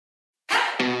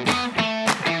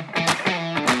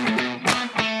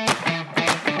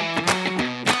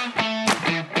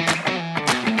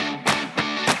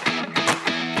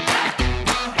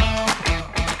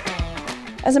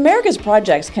As America's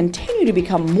projects continue to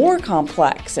become more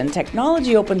complex and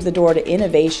technology opens the door to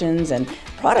innovations and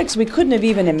products we couldn't have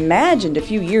even imagined a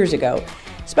few years ago,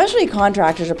 specialty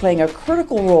contractors are playing a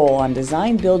critical role on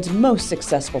Design Build's most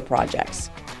successful projects.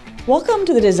 Welcome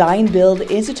to the Design Build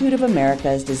Institute of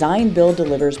America's Design Build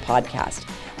Delivers podcast.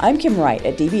 I'm Kim Wright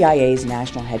at DBIA's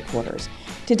national headquarters.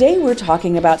 Today we're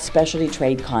talking about specialty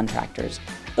trade contractors,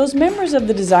 those members of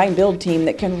the Design Build team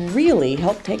that can really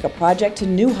help take a project to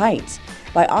new heights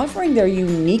by offering their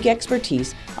unique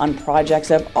expertise on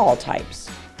projects of all types.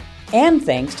 And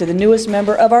thanks to the newest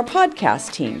member of our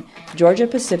podcast team, Georgia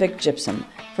Pacific Gypsum,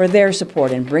 for their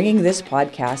support in bringing this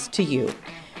podcast to you.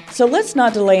 So let's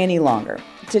not delay any longer.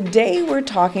 Today we're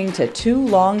talking to two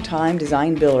longtime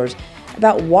design builders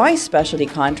about why specialty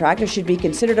contractors should be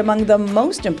considered among the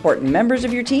most important members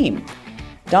of your team.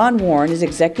 Don Warren is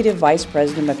Executive Vice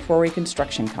President of McCrory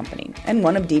Construction Company and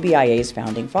one of DBIA's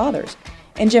founding fathers.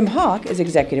 And Jim Hawk is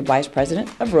Executive Vice President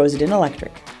of Rosedin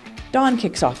Electric. Don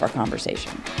kicks off our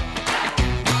conversation.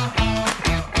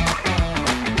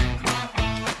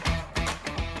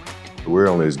 We're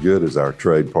only as good as our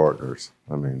trade partners.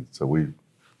 So we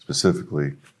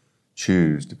specifically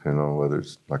choose, depending on whether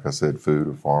it's, like I said, food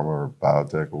or pharma or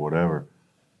biotech or whatever,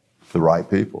 the right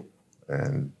people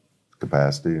and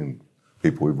capacity and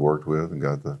people we've worked with and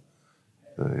got the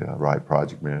right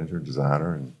project manager,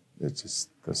 designer, and this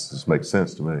just makes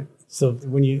sense to me. So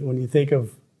when you think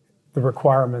of the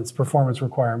requirements, performance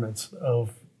requirements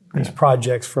of these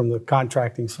projects from the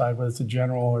contracting side, whether it's the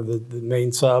general or the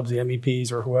main subs, the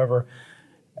MEPs or whoever,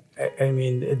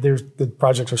 the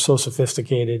projects are so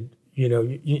sophisticated.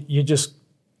 You just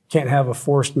can't have a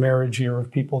forced marriage here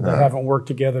of people that haven't worked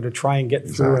together to try and get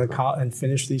through and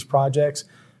finish these projects.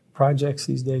 Projects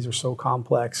these days are so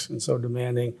complex and so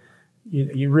demanding.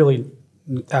 You really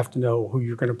have to know who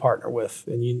you're going to partner with,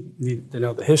 and you need to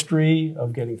know the history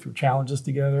of getting through challenges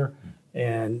together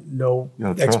and know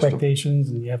expectations,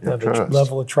 and you have to have a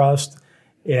level of trust.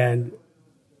 And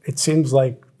it seems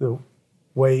like the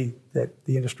way that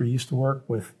the industry used to work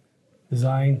with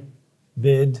design,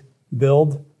 bid,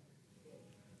 build,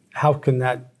 how can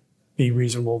that be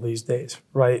reasonable these days,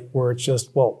 right? Where it's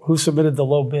just, who submitted the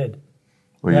low bid?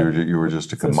 Well, you were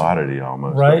just a commodity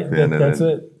almost. Right, that's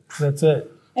it.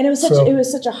 And it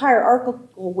was such a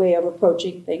hierarchical way of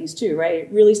approaching things too, right? It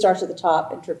really starts at the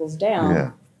top and trickles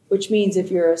down, which means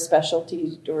if you're a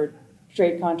specialty or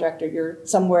trade contractor, you're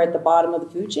somewhere at the bottom of the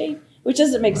food chain, which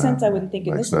doesn't make sense, I wouldn't think,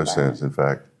 in this environment. Makes no sense. In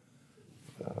fact,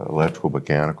 electrical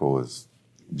mechanical is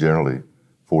generally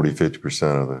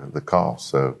 40-50% of the cost.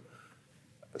 So,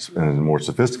 and in more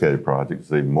sophisticated projects,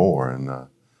 even more. And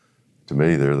to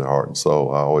me, they're the heart and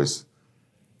soul. I always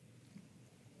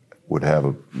would have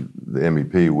the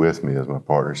MEP with me as my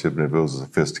partnership, and if it was a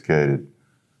sophisticated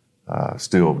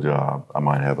steel job, I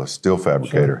might have a steel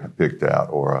fabricator picked out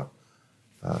or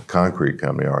a concrete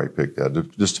company already picked out.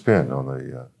 Just depend on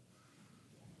the.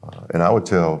 And I would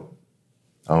tell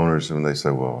owners when they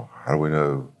say, "Well, how do we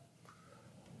know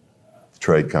the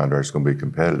trade contract is going to be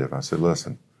competitive?" I said,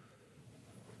 "Listen,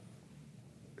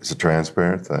 it's a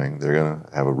transparent thing. They're going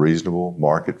to have a reasonable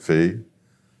market fee.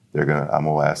 I'm going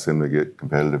to ask them to get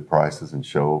competitive prices and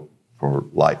show for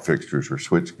light fixtures or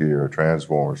switchgear or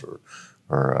transformers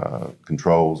or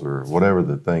controls or whatever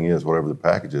the thing is, whatever the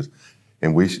package is.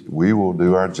 And we will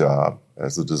do our job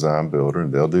as the design builder,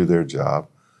 and they'll do their job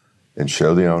and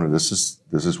show the owner this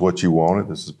is what you wanted.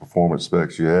 This is performance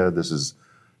specs you had. This is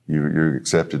you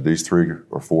accepted these 3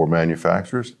 or 4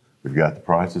 manufacturers. We've got the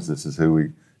prices. This is who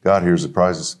we got. Here's the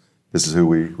prices. This is who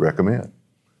we recommend."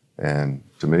 And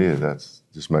to me, that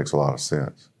just makes a lot of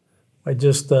sense.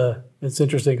 It's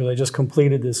interesting because I just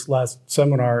completed this last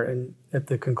seminar, and at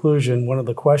the conclusion, one of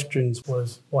the questions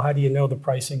was, how do you know the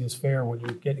pricing is fair when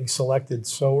you're getting selected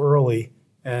so early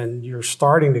and you're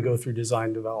starting to go through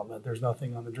design development? There's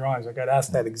nothing on the drawings. I got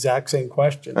asked that exact same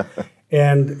question.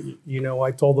 And,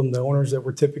 I told them the owners that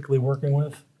we're typically working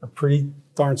with are pretty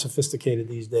darn sophisticated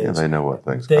these days. Yeah, they know what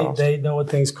things cost. They know what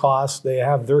things cost. They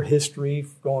have their history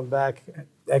going back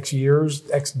X years,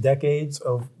 X decades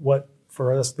of what,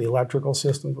 for us, the electrical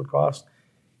systems would cost.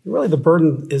 And really, the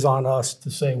burden is on us to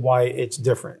say why it's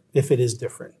different, if it is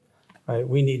different. Right?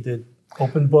 We need to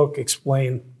open book,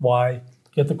 explain why,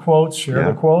 get the quotes, share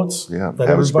the quotes, let have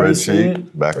everybody see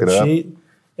it, back it up,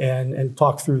 and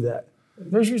talk through that.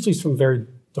 There's usually some very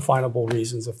definable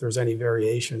reasons if there's any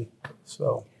variation.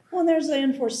 So. Well, and there's the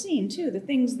unforeseen, too. The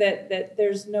things that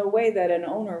there's no way that an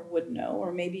owner would know,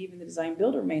 or maybe even the design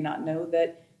builder may not know,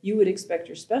 that you would expect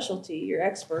your specialty, your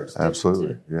experts,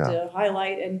 Absolutely, to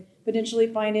highlight and potentially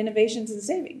find innovations and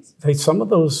savings. Hey, some of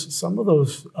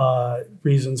those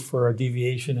reasons for a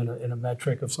deviation in a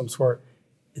metric of some sort,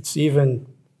 it's even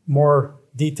more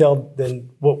detailed than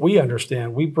what we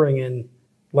understand. We bring in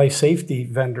life safety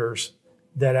vendors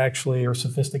that actually are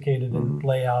sophisticated in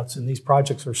layouts, and these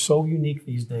projects are so unique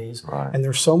these days. Right. And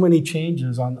there's so many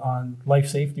changes on life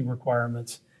safety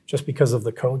requirements just because of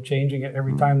the code changing.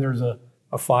 Every time there's a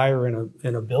fire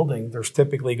in a building, there's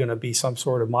typically going to be some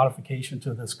sort of modification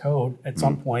to this code at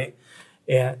some point.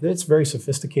 And it's very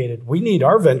sophisticated. We need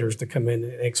our vendors to come in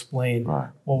and explain, well,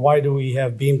 why do we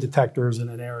have beam detectors in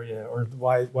an area? Or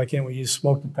why can't we use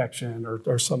smoke detection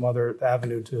or some other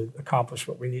avenue to accomplish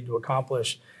what we need to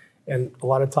accomplish? And a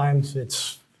lot of times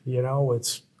it's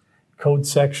code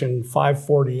section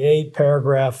 548,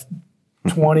 paragraph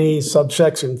 20,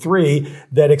 subsection 3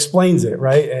 that explains it,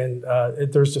 right? And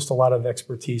there's just a lot of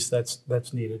expertise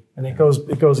that's needed. And it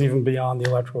goes even beyond the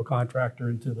electrical contractor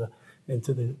into the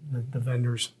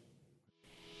vendors.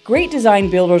 Great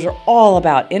design builders are all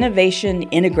about innovation,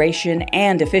 integration,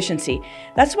 and efficiency.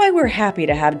 That's why we're happy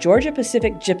to have Georgia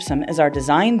Pacific Gypsum as our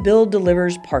Design Build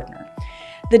Delivers partner.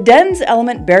 The DENS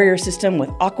element barrier system with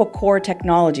AquaCore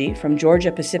technology from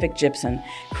Georgia Pacific Gypsum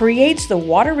creates the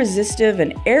water-resistive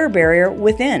and air barrier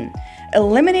within,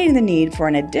 eliminating the need for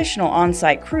an additional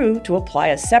on-site crew to apply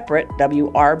a separate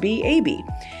WRB-AB.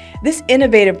 This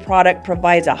innovative product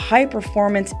provides a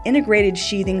high-performance integrated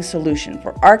sheathing solution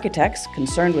for architects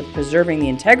concerned with preserving the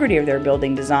integrity of their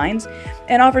building designs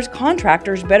and offers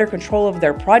contractors better control of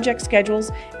their project schedules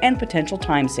and potential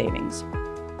time savings.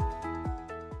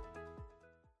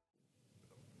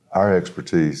 Our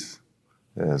expertise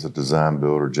as a design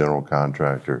builder, general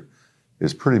contractor,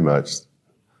 is pretty much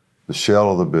the shell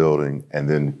of the building and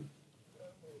then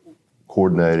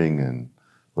coordinating, and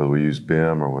whether we use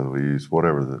BIM or whether we use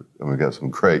whatever. We've got some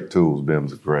great tools.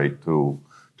 BIM's a great tool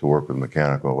to work with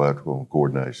mechanical, electrical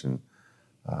coordination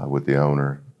with the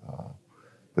owner.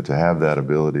 But to have that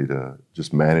ability to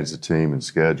just manage the team and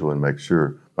schedule and make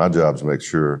sure, my job is to make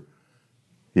sure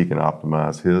he can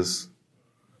optimize his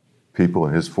people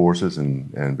and his forces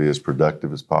and be as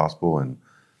productive as possible and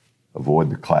avoid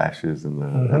the clashes and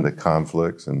the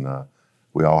conflicts. And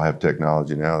we all have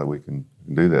technology now that we can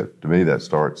do that. To me, that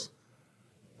starts,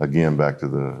 again, back to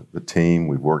the team.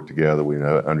 We've worked together. We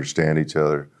understand each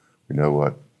other. We know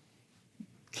what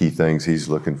key things he's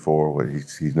looking for, what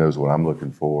he knows what I'm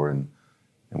looking for, and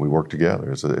we work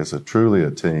together. It's truly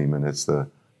a team, and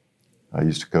I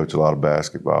used to coach a lot of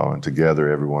basketball, and together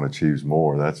everyone achieves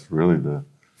more. That's really the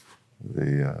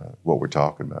what we're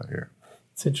talking about here.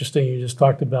 It's interesting you just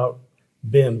talked about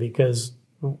BIM, because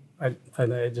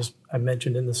I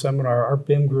mentioned in the seminar, our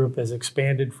BIM group has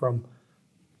expanded from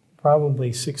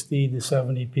probably 60 to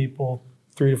 70 people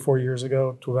 3 to 4 years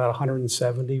ago to about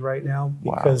 170 right now,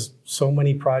 because so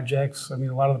many projects, a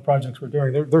lot of the projects we're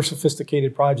doing, they're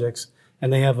sophisticated projects,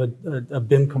 and they have a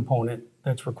BIM component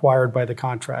that's required by the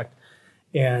contract.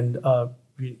 And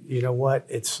you know what?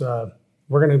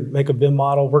 We're going to make a BIM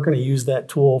model. We're going to use that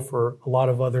tool for a lot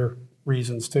of other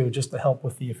reasons too, just to help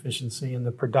with the efficiency and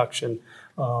the production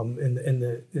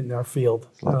in our field.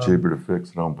 It's a lot cheaper to fix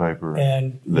it on paper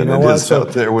and than it is out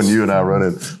there when you and I run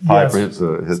it. Pipe hits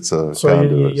a so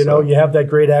conduit. You have that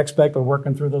great aspect of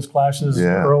working through those clashes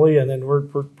early, and then we're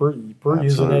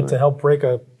using it to help break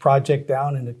a project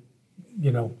down into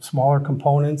smaller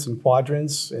components and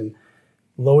quadrants, and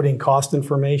loading cost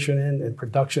information and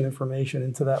production information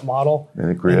into that model.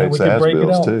 And it creates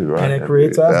as-bills too, right? And it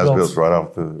creates as-bills right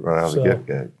out of the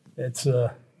get-go. It's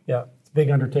a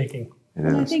big undertaking.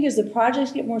 And I think as the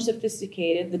projects get more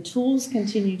sophisticated, the tools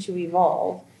continue to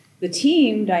evolve. The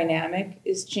team dynamic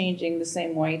is changing the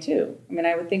same way too.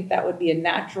 I would think that would be a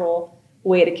natural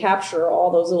way to capture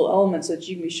all those little elements so that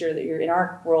you can be sure that you're, in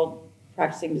our world,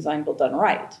 practicing design build done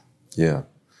right. Yeah.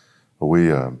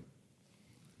 Well,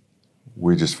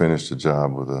 we just finished a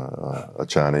job with a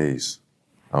Chinese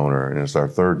owner, and it's our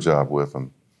third job with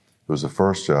them. It was the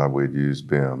first job we'd used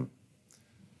BIM,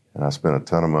 and I spent a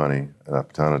ton of money and a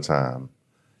ton of time,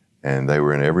 and they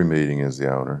were in every meeting as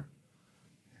the owner,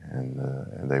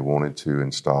 and they wanted to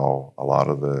install a lot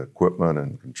of the equipment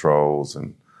and controls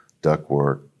and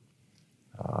ductwork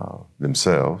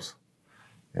themselves.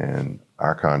 And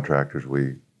our contractors,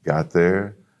 we got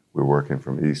there, we're working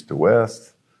from east to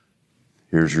west.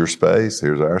 Here's your space,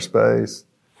 here's our space.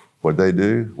 What'd they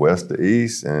do? West to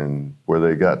east, and where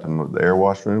they got to the air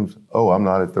wash rooms, I'm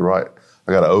not at the right,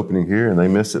 I got an opening here, and they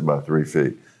miss it by 3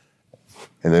 feet.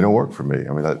 And they don't work for me.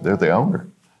 They're the owner.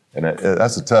 And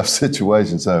that's a tough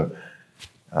situation. So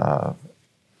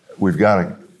we've got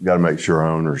to got to make sure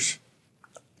owners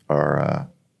are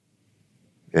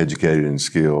educated and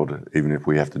skilled, even if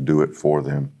we have to do it for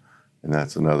them. And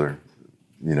that's another,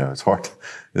 it's hard.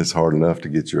 It's hard enough to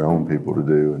get your own people to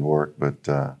do and work,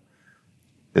 but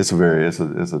it's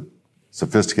a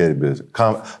sophisticated business.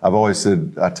 I've always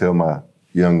said, I tell my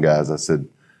young guys, I said,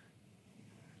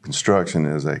 construction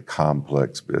is a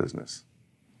complex business.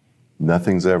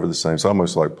 Nothing's ever the same. It's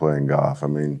almost like playing golf. I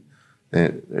mean,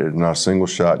 there's not a single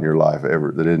shot in your life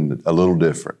ever that isn't a little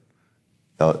different.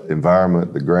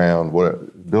 Environment, the ground,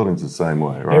 building's the same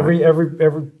way, right?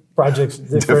 Every project's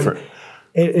different.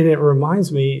 And it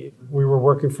reminds me, we were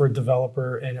working for a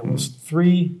developer, and it was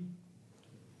 3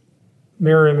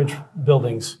 mirror image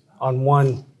buildings on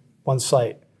one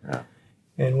site. Yeah.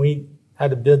 And we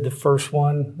had to bid the first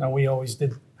one. Now, we always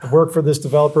did the work for this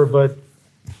developer, but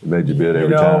it made you bid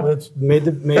every time. It's made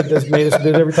us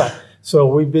bid every time. So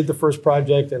we bid the first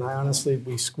project, and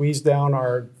we squeezed down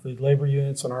the labor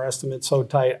units and our estimates so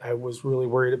tight. I was really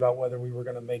worried about whether we were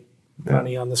going to make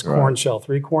money on this corn shell.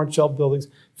 3 corn shell buildings,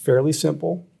 fairly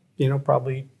simple,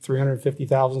 probably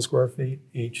 350,000 square feet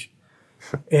each.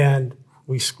 And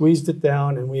we squeezed it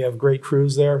down, and we have great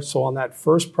crews there. So on that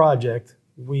first project,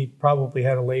 we probably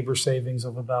had a labor savings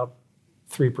of about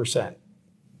 3%.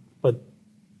 But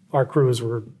our crews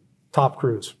were top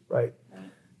crews, right?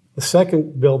 The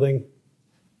second building,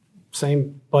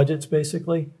 same budgets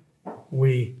basically.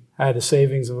 We had a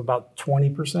savings of about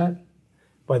 20%.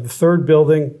 By the third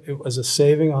building, it was a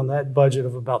saving on that budget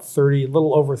of about a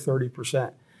little over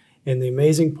 30%. And the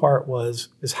amazing part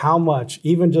is how much,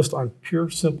 even just on pure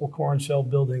simple corn shell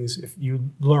buildings, if you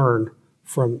learn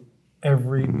from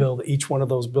every each one of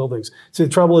those buildings. See, the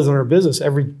trouble is in our business,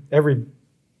 every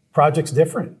project's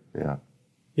different. Yeah.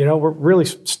 We're really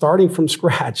starting from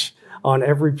scratch on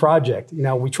every project.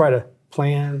 We try to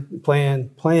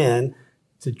plan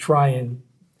to try and,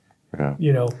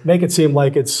 make it seem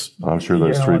like it's. I'm sure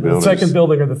those 3 buildings. The second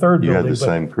building or the third building. You had the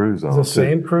same crews on. The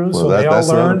same crews, well, so they all that's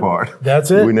learn. The other part.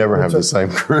 That's it. We never have the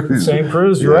same crews. Same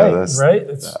crews, you're right.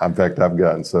 In fact, I've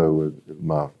gotten so with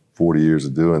my 40 years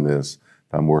of doing this,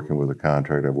 I'm working with a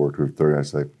contractor I've worked with 30, I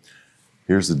say,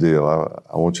 here's the deal.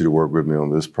 I want you to work with me on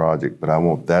this project, but I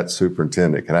want that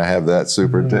superintendent. Can I have that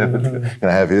superintendent? Mm-hmm. Can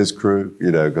I have his crew?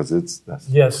 Because that's a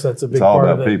big part of it. It's all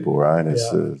about people, right?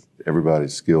 It's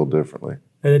everybody's skilled differently.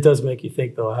 And it does make you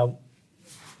think, though,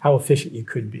 how efficient you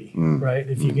could be, right?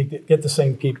 If you get the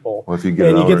same people, well, if you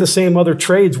get the same other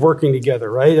trades working together,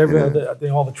 right?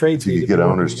 All the trades. If you get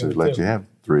owners to let you have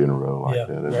 3 in a row like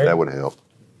that, right? That would help.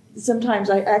 Sometimes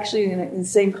I actually, in the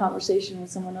same conversation with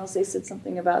someone else, they said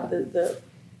something about the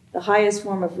highest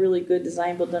form of really good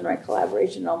design build done right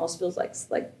collaboration. It almost feels like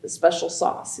the special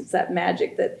sauce. It's that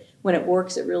magic that when it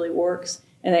works, it really works.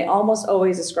 And they almost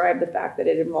always describe the fact that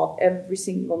it involved every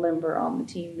single member on the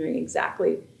team doing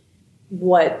exactly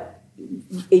what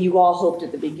you all hoped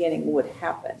at the beginning would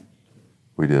happen.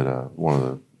 We did I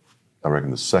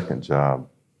reckon the second job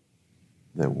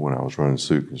that when I was running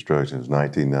Suit Construction, it was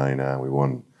 1999. We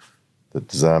won the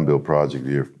design build project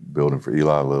year building for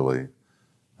Eli Lilly,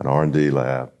 an R&D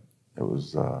lab. It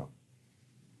was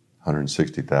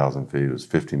 160,000 feet. It was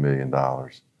 $50 million.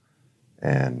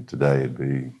 And today it'd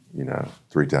be,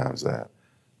 3 times that.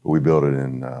 But we built it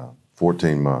in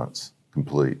 14 months,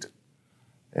 complete.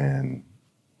 And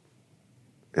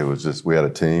it was just, we had a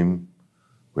team.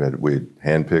 We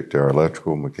handpicked our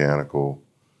electrical, mechanical,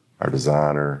 our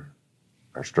designer,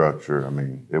 our structure. I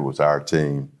mean, it was our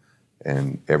team.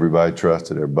 And everybody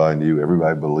trusted, everybody knew,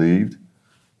 everybody believed.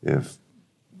 If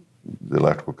the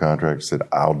electrical contractor said,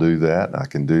 I'll do that, I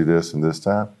can do this in this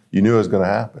time, you knew it was going to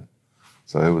happen.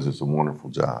 So it was just a wonderful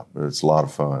job. It's a lot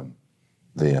of fun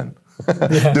then.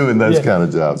 Doing those kind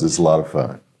of jobs, it's a lot of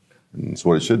fun. And it's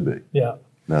what it should be. Yeah. And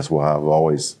that's why I've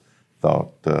always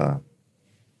thought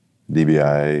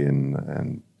DBIA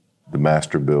and the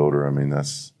master builder, I mean,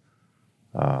 that's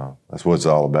what it's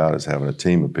all about, is having a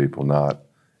team of people, not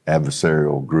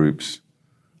adversarial groups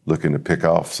looking to pick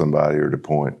off somebody or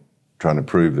trying to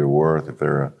prove their worth. If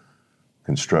they're a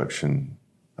construction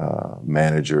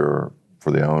manager for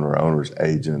the owner's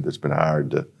agent that's been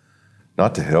hired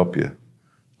not to help you.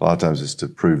 A lot of times it's to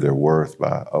prove their worth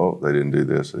by, they didn't do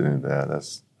this, they didn't do that.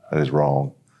 That is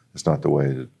wrong. It's not the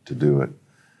way to do it.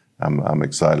 I'm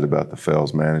excited about the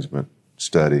Fels management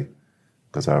study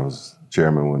because I was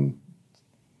chairman when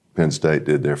Penn State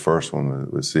did their first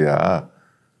one with CII.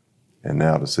 And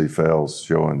now to see Fels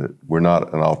showing that we're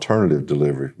not an alternative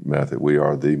delivery method, we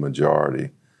are the majority.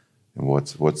 And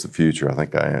what's the future? I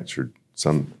think I answered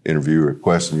some interviewer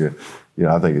question.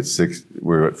 I think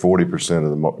we're at 40%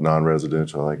 of the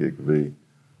non-residential. I think it could be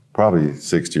probably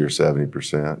 60 or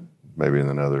 70%, maybe in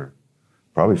another,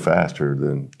 probably faster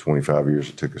than 25 years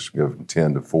it took us to go from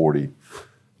 10 to 40.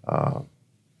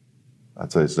 I'd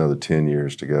say it's another 10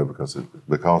 years to go because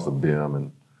of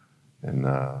BIM and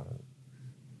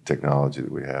technology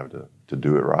that we have to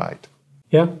do it right.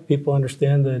 Yeah, people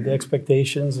understand the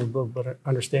expectations, but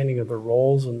understanding of their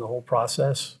roles and the whole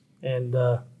process. And,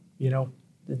 the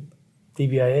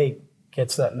DBIA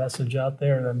gets that message out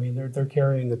there. I mean, they're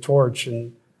carrying the torch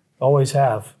and always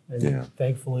have. And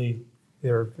thankfully,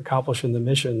 they're accomplishing the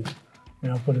mission,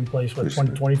 put in place,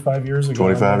 25 years ago.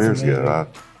 25 years ago.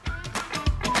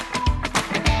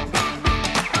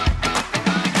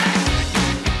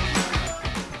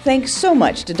 Thanks so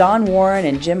much to Don Warren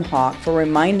and Jim Hawk for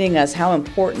reminding us how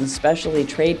important specialty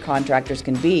trade contractors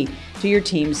can be to your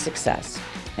team's success.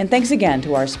 And thanks again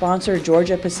to our sponsor,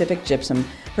 Georgia Pacific Gypsum,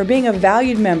 for being a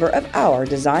valued member of our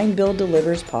Design Build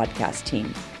Delivers podcast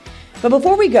team. But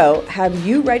before we go, have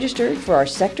you registered for our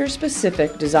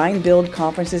sector-specific Design Build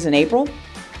conferences in April?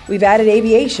 We've added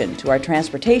aviation to our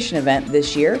transportation event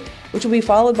this year, which will be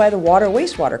followed by the Water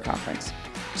Wastewater Conference.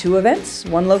 2 events,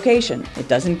 1 location. It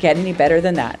doesn't get any better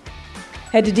than that.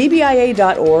 Head to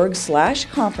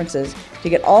dbia.org/conferences to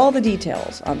get all the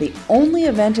details on the only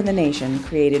event in the nation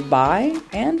created by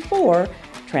and for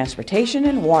transportation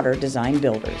and water design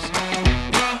builders.